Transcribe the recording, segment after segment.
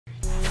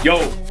Yo,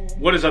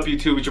 what is up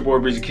YouTube? It's your boy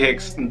Breezy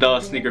Kicks,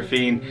 the Sneaker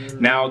Fiend.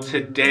 Now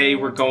today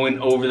we're going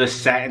over the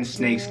Satin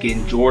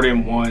Snakeskin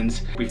Jordan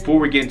 1s. Before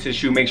we get into the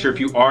shoe, make sure if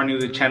you are new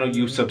to the channel,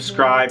 you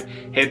subscribe.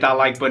 Hit that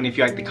like button if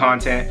you like the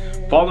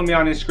content. Follow me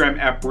on Instagram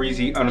at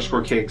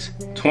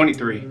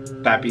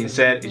Breezy_Kicks23. That being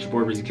said, it's your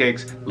boy Breezy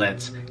Kicks.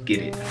 Let's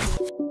get it.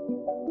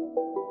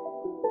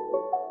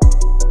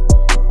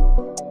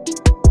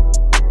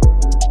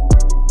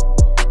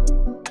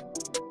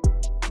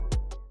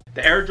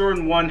 The Air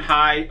Jordan 1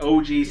 High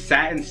OG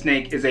Satin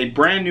Snake is a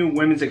brand new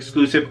women's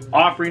exclusive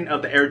offering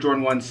of the Air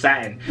Jordan 1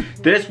 Satin.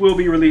 This will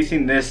be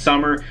releasing this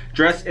summer,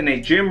 dressed in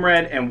a gym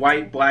red and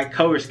white black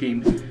color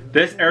scheme.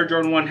 This Air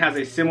Jordan 1 has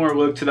a similar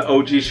look to the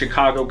OG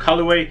Chicago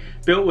colorway,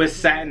 built with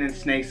satin and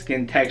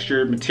snakeskin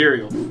textured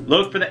material.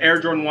 Look for the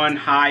Air Jordan 1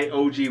 High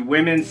OG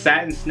Women's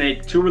Satin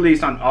Snake to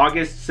release on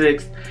August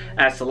 6th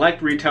at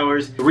select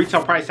retailers. The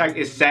retail price tag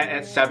is set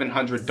at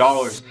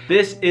 $700.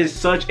 This is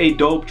such a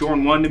dope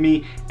Jordan 1 to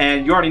me,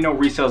 and you already know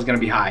resale is going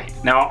to be high.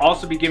 Now I'll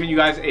also be giving you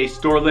guys a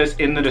store list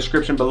in the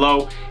description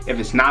below. If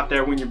it's not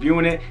there when you're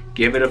viewing it,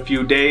 give it a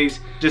few days.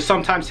 Just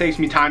sometimes takes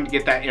me time to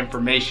get that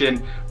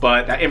information,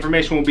 but that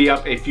information will be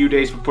up a few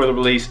days before the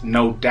release,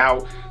 no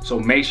doubt. So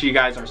make sure you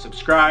guys are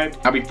subscribed.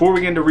 Now before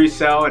we get into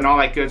resell and all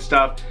that good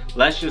stuff,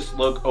 let's just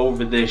look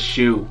over this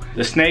shoe.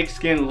 The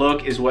snakeskin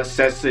look is what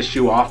sets this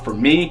shoe off for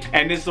me,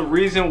 and it's the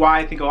reason why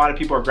I think a lot of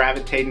people are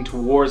gravitating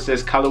towards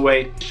this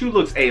colorway. The shoe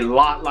looks a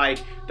lot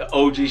like the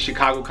OG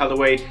Chicago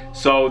colorway,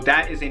 so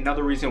that is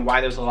another reason why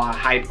there's a lot of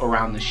hype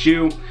around the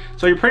shoe.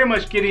 So you're pretty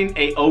much getting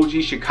a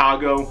OG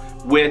Chicago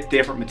with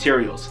different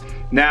materials.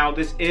 Now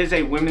this is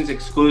a women's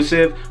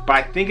exclusive, but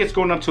I think it's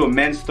going up to a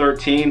men's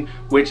 13,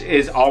 which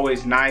is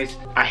always nice.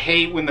 I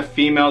hate when the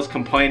females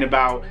complain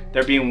about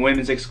there being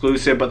women's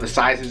exclusive but the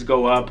sizes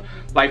go up.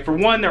 Like, for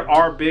one, there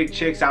are big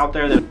chicks out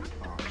there that...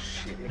 Oh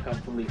shit, here comes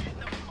Felicia.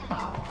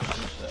 Oh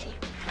shit.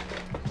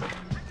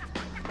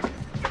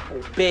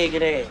 Big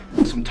it is.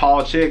 Some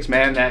tall chicks,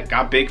 man, that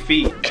got big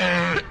feet.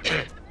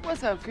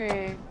 What's up,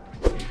 Craig?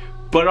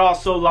 But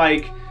also,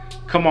 like,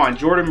 come on,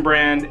 Jordan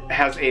brand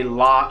has a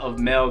lot of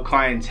male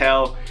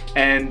clientele,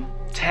 and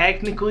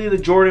technically the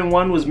Jordan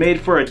 1 was made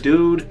for a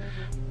dude.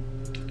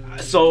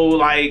 So,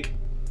 like,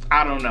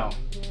 I don't know.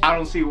 I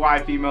don't see why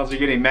females are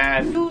getting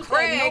mad.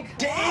 Craig,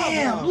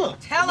 Damn, look.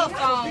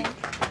 telephone.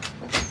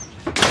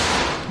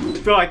 I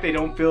feel like they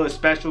don't feel as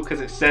special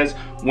because it says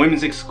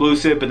women's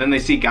exclusive, but then they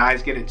see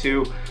guys get it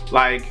too.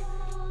 Like,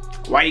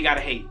 why you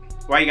gotta hate?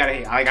 Why you gotta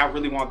hate? Like, I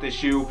really want this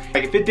shoe.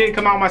 Like, if it didn't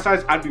come out my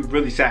size, I'd be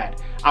really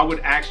sad. I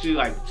would actually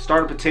like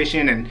start a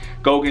petition and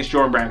go against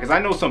Jordan brand, because I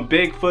know some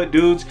Bigfoot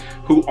dudes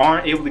who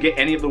aren't able to get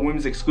any of the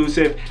women's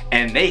exclusive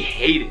and they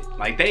hate it.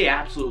 Like, they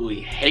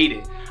absolutely hate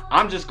it.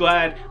 I'm just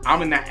glad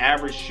I'm in that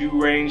average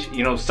shoe range,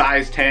 you know,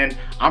 size 10.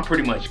 I'm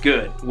pretty much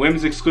good.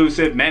 Women's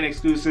exclusive, men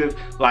exclusive,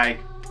 like,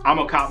 I'm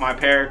gonna cop my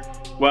pair.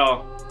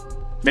 Well,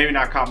 maybe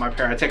not cop my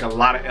pair. I take a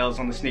lot of L's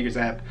on the sneakers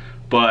app,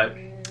 but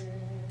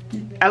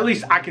at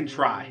least I can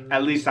try.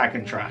 At least I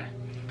can try.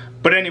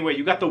 But anyway,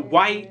 you got the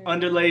white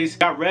underlays,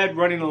 got red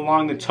running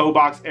along the toe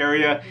box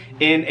area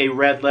in a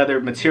red leather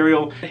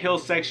material. The heel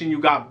section, you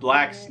got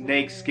black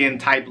snake skin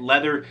type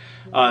leather.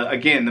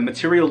 Again, the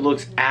material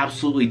looks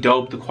absolutely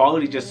dope. The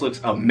quality just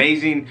looks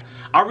amazing.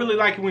 I really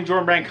like it when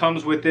Jordan brand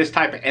comes with this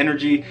type of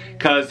energy,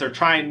 because they're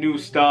trying new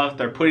stuff.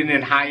 They're putting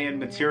in high-end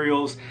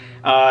materials.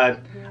 I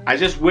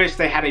just wish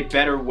they had a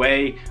better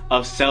way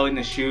of selling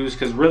the shoes,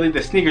 because really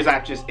the sneakers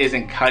app just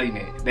isn't cutting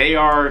it.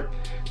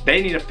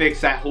 They need to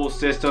fix that whole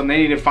system.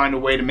 They need to find a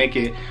way to make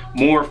it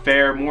more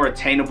fair, more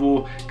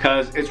attainable,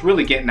 because it's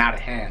really getting out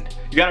of hand.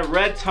 You got a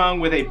red tongue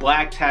with a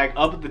black tag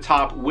up at the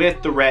top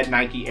with the red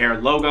Nike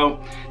Air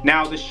logo.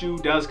 Now the shoe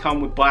does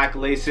come with black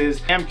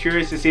laces. I'm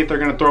curious to see if they're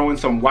gonna throw in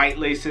some white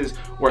laces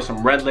or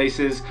some red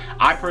laces.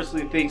 I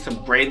personally think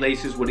some gray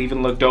laces would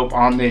even look dope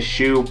on this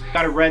shoe.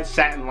 Got a red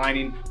satin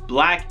lining,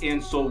 black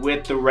insole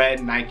with the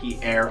red Nike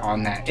Air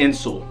on that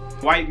insole.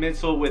 White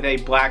midsole with a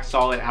black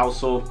solid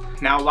outsole.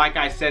 Now, like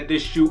I said,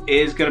 this shoe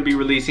is gonna be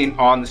releasing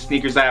on the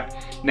sneakers app.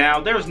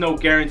 Now, there's no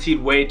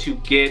guaranteed way to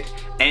get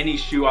any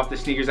shoe off the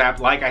sneakers app.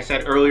 Like I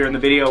said earlier in the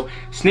video,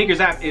 sneakers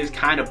app is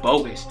kind of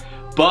bogus,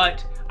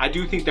 but I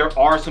do think there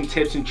are some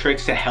tips and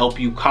tricks to help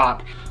you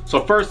cop. So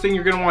first thing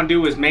you're gonna wanna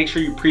do is make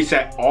sure you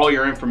preset all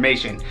your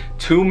information.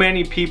 Too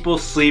many people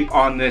sleep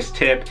on this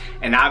tip,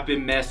 and I've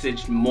been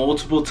messaged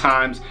multiple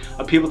times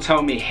of people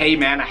telling me, hey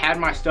man, I had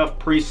my stuff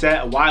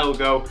preset a while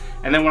ago,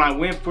 and then when I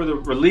went for the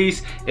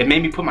release, it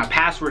made me put my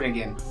password in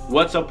again.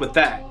 What's up with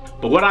that?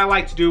 But what I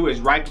like to do is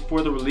right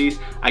before the release,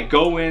 I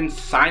go in,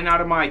 sign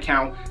out of my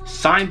account,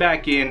 sign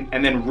back in,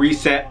 and then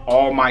reset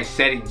all my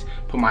settings.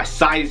 Put my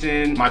size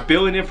in, my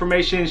billing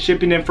information,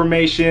 shipping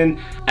information,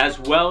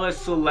 as well as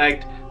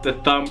select the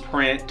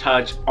thumbprint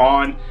touch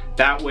on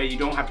That way you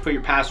don't have to put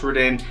your password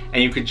in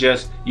and you could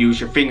just use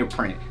your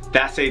fingerprint.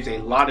 That saves a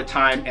lot of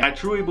time, and I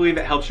truly believe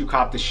it helps you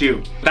cop the shoe.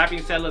 With that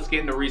being said, let's get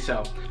into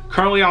resale.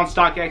 Currently on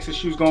StockX, this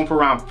shoe's going for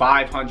around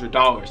 $500.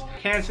 I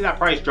can see that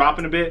price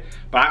dropping a bit,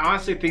 but I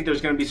honestly think there's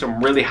gonna be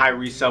some really high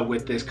resale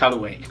with this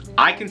colorway.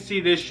 I can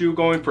see this shoe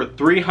going for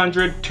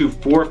 $300 to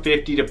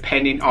 $450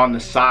 depending on the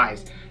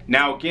size.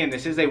 Now again,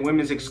 this is a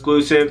women's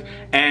exclusive,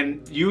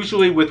 and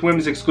usually with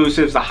women's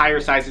exclusives, the higher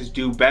sizes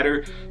do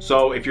better.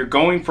 So if you're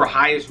going for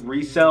highest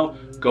resale,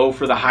 go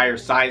for the higher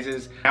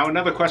sizes. Now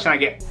another question I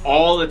get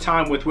all the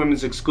time with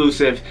women's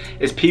exclusive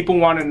is people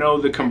want to know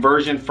the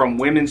conversion from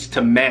women's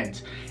to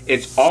men's.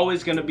 It's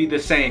always going to be the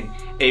same.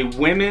 A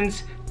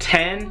women's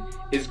 10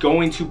 is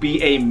going to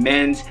be a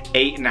men's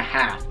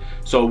 8.5.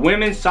 So a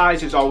women's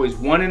size is always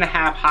 1.5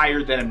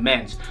 higher than a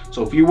men's.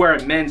 So if you wear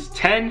a men's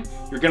 10,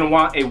 you're gonna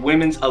want a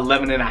women's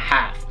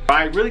 11.5.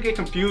 I really get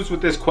confused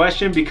with this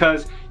question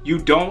because you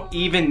don't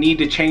even need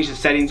to change the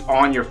settings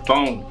on your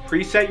phone.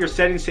 Preset your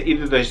settings to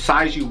either the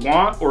size you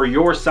want or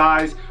your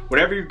size,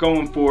 whatever you're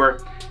going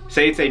for.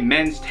 Say it's a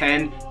men's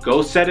 10,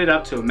 go set it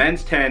up to a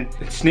men's 10.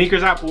 The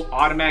Sneakers app will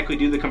automatically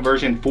do the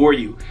conversion for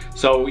you.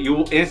 So you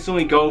will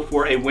instantly go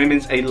for a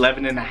women's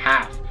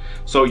 11.5.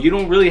 So you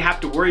don't really have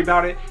to worry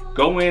about it.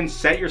 Go in,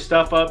 set your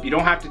stuff up. You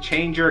don't have to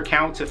change your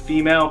account to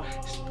female.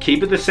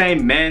 Keep it the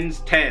same,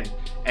 men's 10,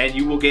 and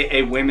you will get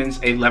a women's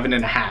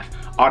 11.5.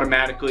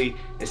 Automatically,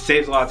 it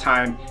saves a lot of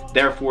time,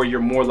 therefore you're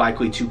more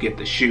likely to get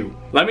the shoe.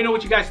 Let me know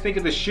what you guys think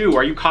of the shoe.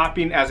 Are you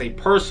copying as a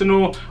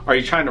personal? Are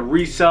you trying to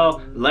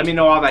resell? Let me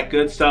know all that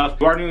good stuff.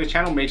 If you are new to the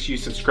channel, make sure you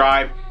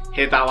subscribe.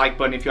 Hit that like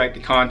button if you like the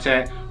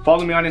content.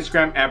 Follow me on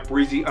Instagram at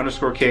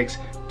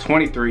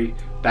breezy_kicks23.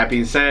 That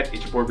being said,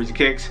 it's your boy Breezy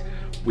Kicks.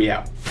 We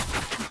out.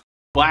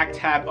 Black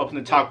tab up in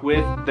the top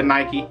with the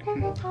Nike.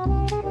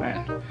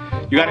 Man.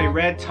 You got a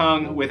red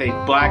tongue with a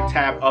black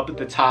tab up at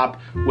the top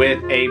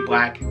with a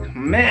black,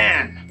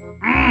 man.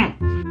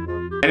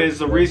 It is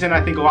the reason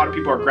I think a lot of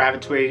people are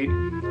gravitating.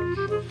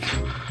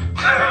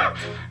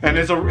 and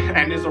is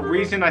a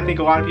reason I think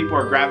a lot of people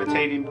are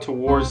gravitating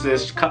towards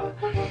this cut.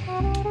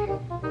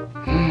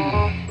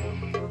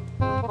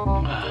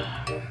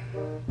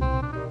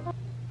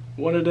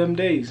 One of them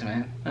days,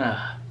 man.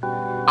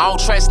 I don't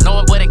trust no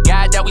one but a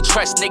God that we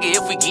trust, nigga.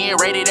 If we getting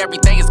rated,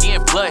 everything is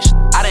getting flushed.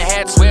 I done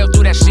had 12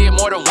 do that shit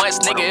more than once,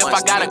 nigga. If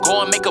I gotta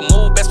go and make a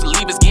move, best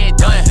believe it's getting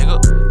done, nigga.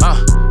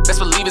 Best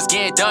believe it's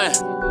getting done.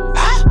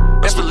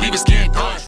 Best believe it's getting done.